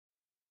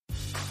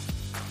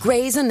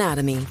Grey's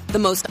Anatomy, the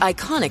most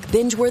iconic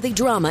binge-worthy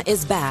drama,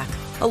 is back,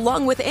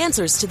 along with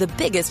answers to the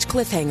biggest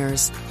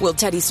cliffhangers. Will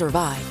Teddy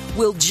survive?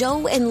 Will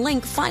Joe and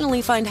Link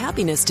finally find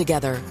happiness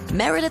together?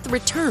 Meredith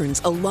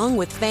returns along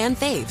with fan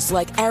faves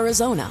like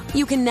Arizona.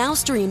 You can now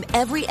stream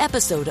every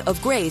episode of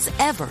Grey's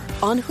ever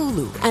on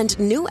Hulu, and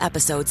new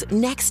episodes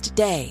next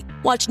day.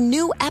 Watch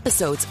new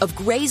episodes of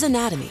Grey's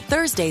Anatomy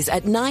Thursdays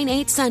at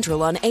 9/8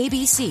 Central on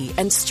ABC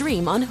and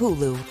stream on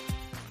Hulu.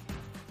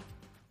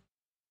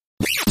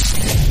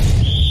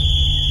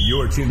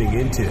 You're tuning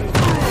into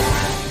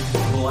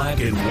Black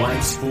and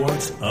White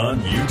Sports on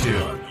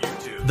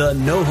YouTube. The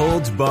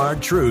no-holds-barred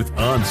truth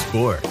on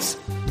sports.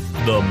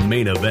 The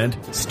main event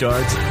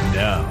starts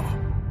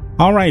now.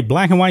 All right,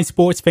 Black and White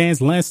sports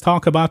fans, let's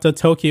talk about the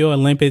Tokyo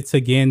Olympics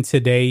again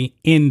today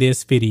in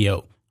this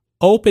video.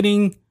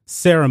 Opening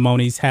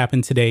ceremonies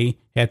happened today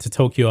at the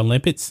Tokyo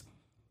Olympics.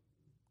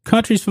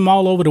 Countries from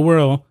all over the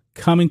world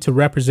coming to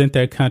represent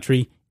their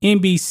country.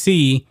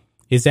 NBC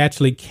is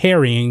actually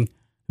carrying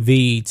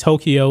the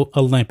Tokyo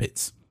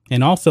Olympics.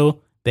 And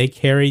also, they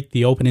carried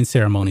the opening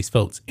ceremonies,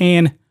 folks.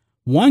 And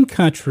one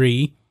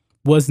country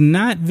was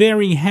not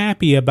very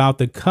happy about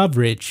the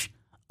coverage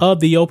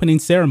of the opening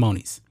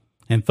ceremonies.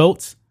 And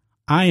folks,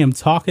 I am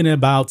talking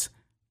about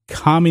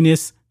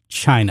Communist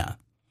China.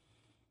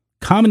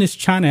 Communist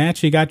China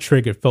actually got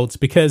triggered, folks,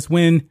 because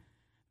when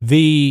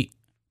the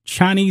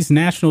Chinese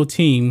national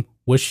team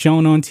was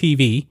shown on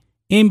TV,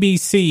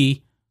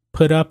 NBC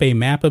put up a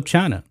map of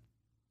China.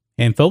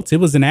 And folks, it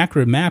was an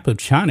accurate map of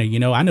China. You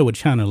know, I know what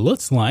China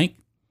looks like.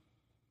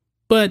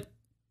 But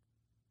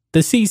the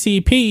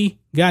CCP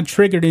got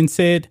triggered and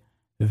said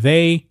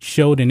they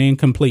showed an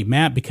incomplete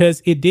map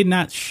because it did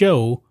not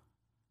show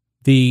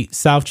the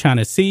South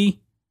China Sea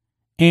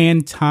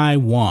and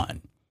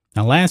Taiwan.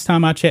 Now, last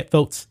time I checked,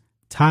 folks,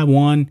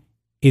 Taiwan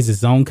is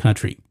its own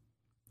country.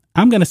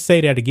 I'm going to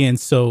say that again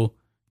so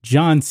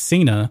John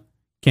Cena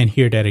can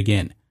hear that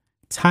again.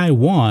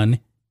 Taiwan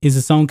is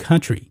its own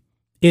country.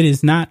 It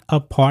is not a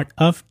part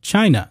of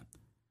China.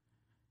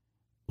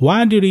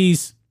 Why do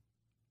these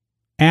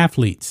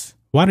athletes,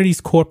 why do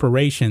these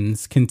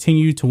corporations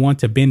continue to want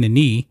to bend the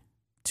knee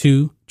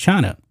to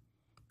China?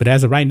 But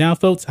as of right now,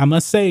 folks, I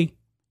must say,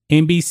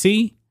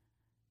 NBC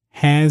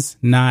has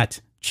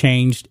not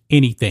changed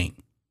anything.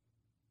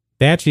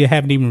 They actually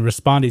haven't even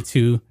responded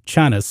to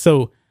China.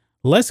 So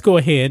let's go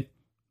ahead.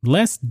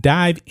 Let's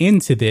dive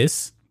into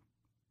this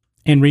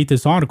and read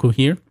this article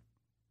here.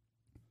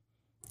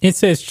 It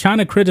says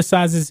China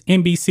criticizes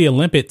NBC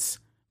Olympics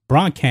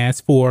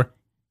broadcast for,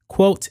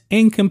 quote,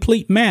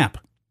 incomplete map.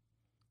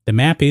 The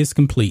map is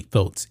complete,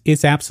 folks.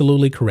 It's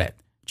absolutely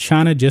correct.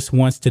 China just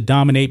wants to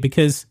dominate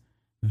because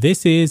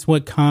this is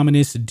what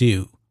communists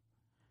do.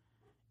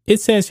 It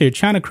says here,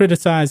 China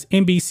criticized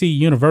NBC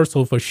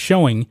Universal for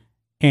showing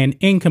an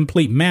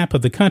incomplete map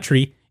of the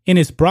country in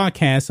its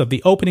broadcast of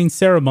the opening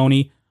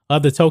ceremony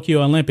of the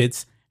Tokyo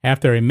Olympics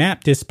after a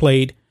map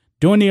displayed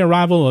during the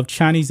arrival of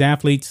Chinese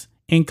athletes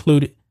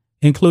included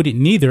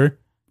neither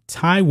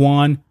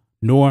Taiwan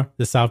nor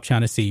the South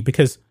China Sea,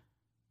 because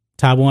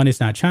Taiwan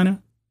is not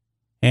China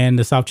and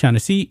the South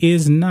China Sea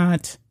is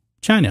not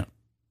China.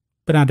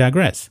 But I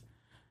digress.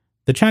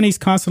 The Chinese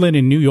consulate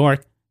in New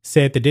York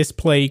said the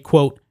display,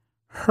 quote,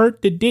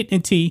 hurt the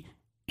dignity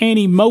and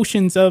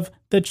emotions of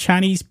the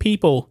Chinese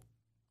people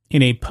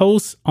in a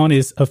post on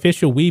its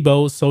official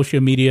Weibo social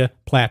media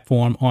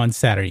platform on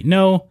Saturday.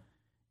 No,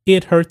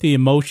 it hurt the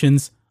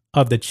emotions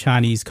of the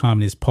Chinese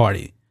Communist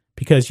Party.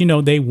 Because, you know,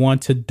 they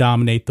want to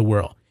dominate the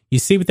world. You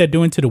see what they're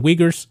doing to the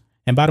Uyghurs?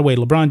 And by the way,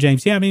 LeBron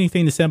James, do you have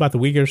anything to say about the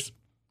Uyghurs?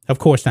 Of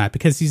course not,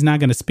 because he's not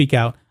going to speak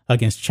out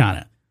against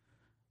China.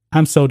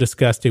 I'm so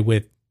disgusted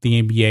with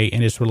the NBA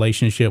and its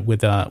relationship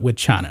with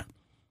China.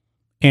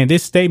 And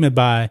this statement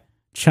by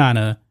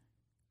China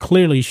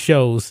clearly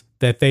shows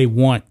that they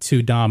want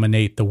to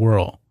dominate the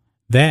world.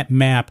 That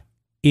map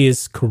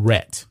is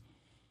correct.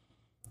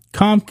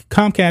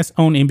 Comcast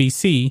owned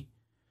NBC,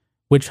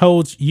 which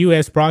holds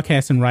U.S.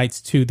 broadcasting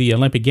rights to the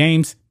Olympic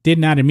Games, did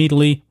not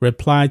immediately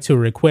reply to a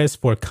request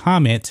for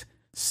comment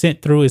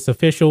sent through its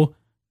official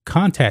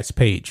contacts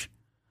page.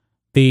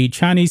 The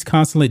Chinese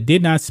consulate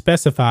did not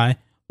specify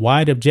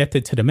why it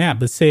objected to the map,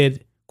 but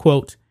said,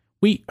 quote,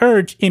 we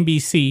urge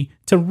NBC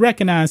to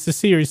recognize the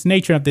serious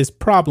nature of this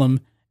problem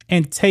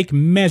and take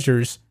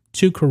measures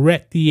to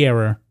correct the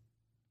error.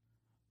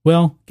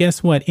 Well,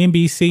 guess what,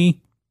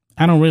 NBC?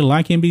 I don't really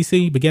like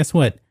NBC, but guess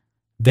what?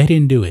 They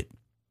didn't do it.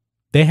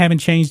 They haven't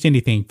changed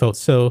anything, folks.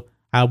 So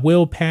I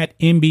will pat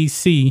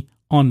NBC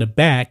on the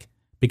back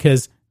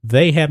because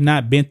they have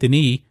not bent the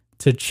knee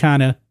to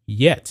China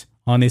yet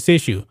on this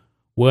issue.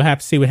 We'll have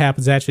to see what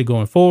happens actually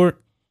going forward.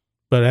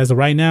 But as of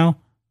right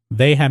now,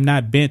 they have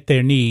not bent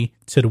their knee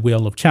to the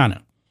will of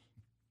China.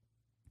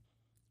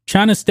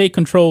 China's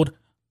state-controlled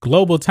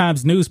Global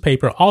Times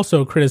newspaper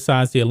also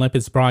criticized the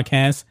Olympics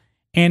broadcast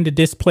and the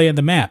display of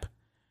the map.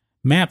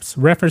 Map's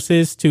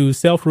references to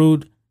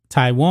self-ruled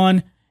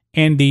Taiwan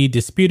and the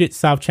disputed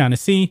South China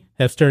Sea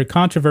have stirred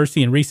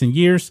controversy in recent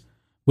years,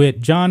 with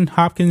Johns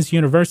Hopkins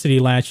University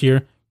last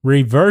year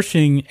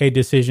reversing a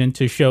decision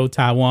to show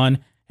Taiwan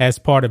as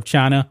part of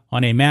China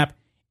on a map,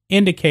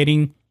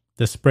 indicating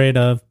the spread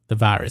of the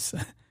virus.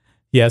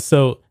 Yeah,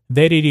 so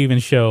they didn't even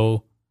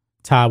show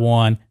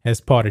Taiwan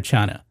as part of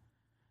China.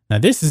 Now,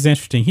 this is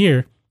interesting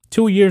here.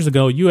 2 years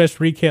ago, U.S.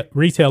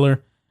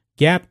 retailer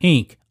Gap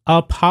Inc.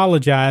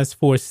 apologized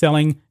for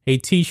selling a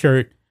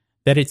T-shirt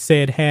that it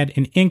said had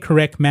an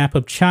incorrect map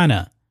of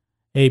China.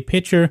 A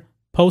picture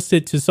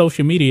posted to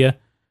social media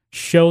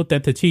showed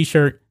that the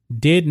T-shirt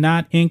did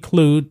not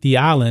include the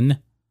island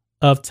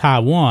of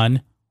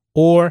Taiwan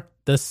or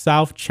the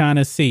South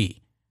China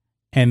Sea.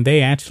 And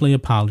they actually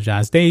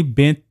apologized. They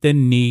bent the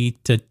knee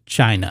to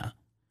China.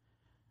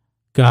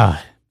 God,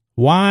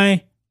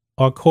 why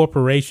are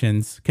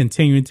corporations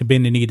continuing to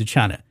bend the knee to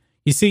China?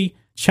 You see,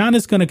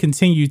 China's going to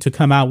continue to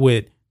come out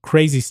with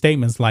crazy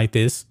statements like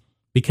this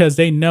because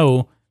they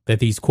know that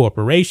these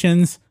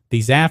corporations,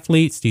 these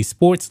athletes, these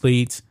sports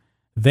leagues,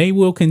 they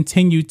will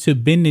continue to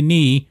bend the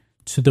knee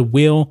to the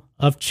will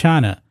of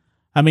China.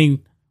 I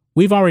mean,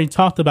 we've already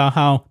talked about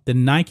how the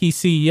Nike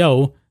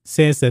CEO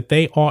says that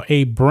they are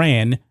a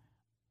brand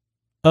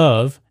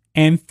of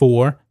and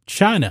for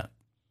China,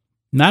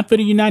 not for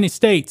the United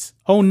States.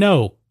 Oh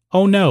no.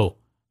 Oh no.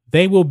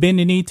 They will bend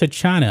the knee to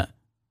China.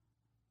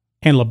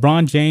 And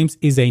LeBron James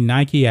is a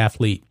Nike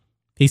athlete.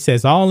 He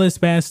says all this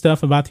bad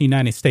stuff about the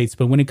United States,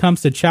 but when it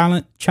comes to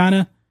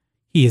China,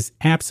 he is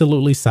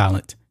absolutely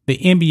silent. The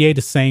NBA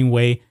the same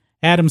way.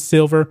 Adam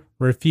Silver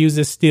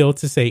refuses still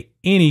to say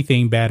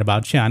anything bad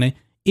about China.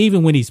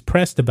 Even when he's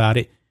pressed about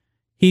it,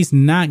 he's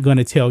not going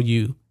to tell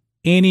you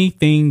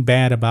anything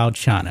bad about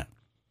China.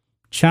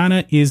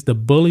 China is the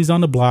bullies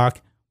on the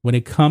block when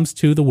it comes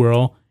to the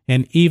world,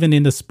 and even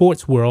in the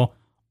sports world,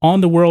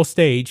 on the world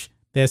stage,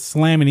 they're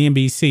slamming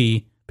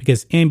NBC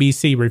because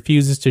NBC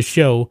refuses to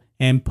show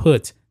and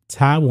put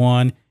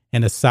Taiwan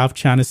and the South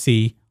China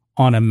Sea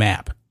on a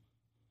map.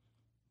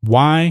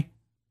 Why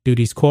do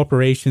these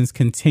corporations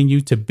continue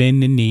to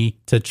bend the knee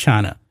to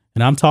China?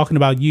 And I'm talking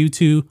about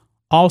YouTube,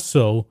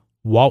 also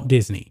Walt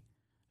Disney.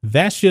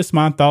 That's just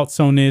my thoughts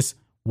on this.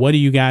 What do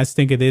you guys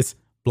think of this?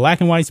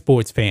 Black and white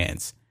sports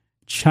fans.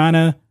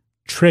 China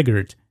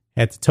triggered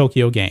at the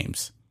Tokyo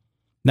Games.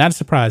 Not a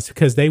surprise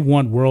because they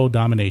want world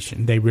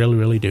domination. They really,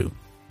 really do.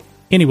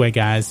 Anyway,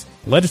 guys,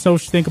 let us know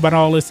what you think about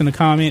all this in the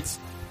comments.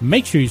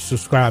 Make sure you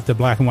subscribe to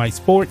Black and White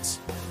Sports,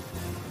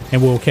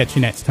 and we'll catch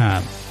you next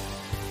time.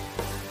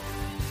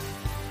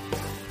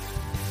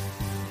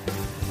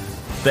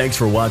 Thanks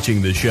for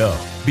watching the show.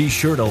 Be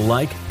sure to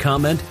like,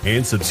 comment,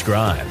 and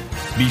subscribe.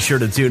 Be sure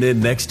to tune in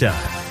next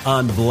time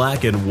on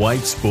Black and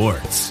White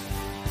Sports.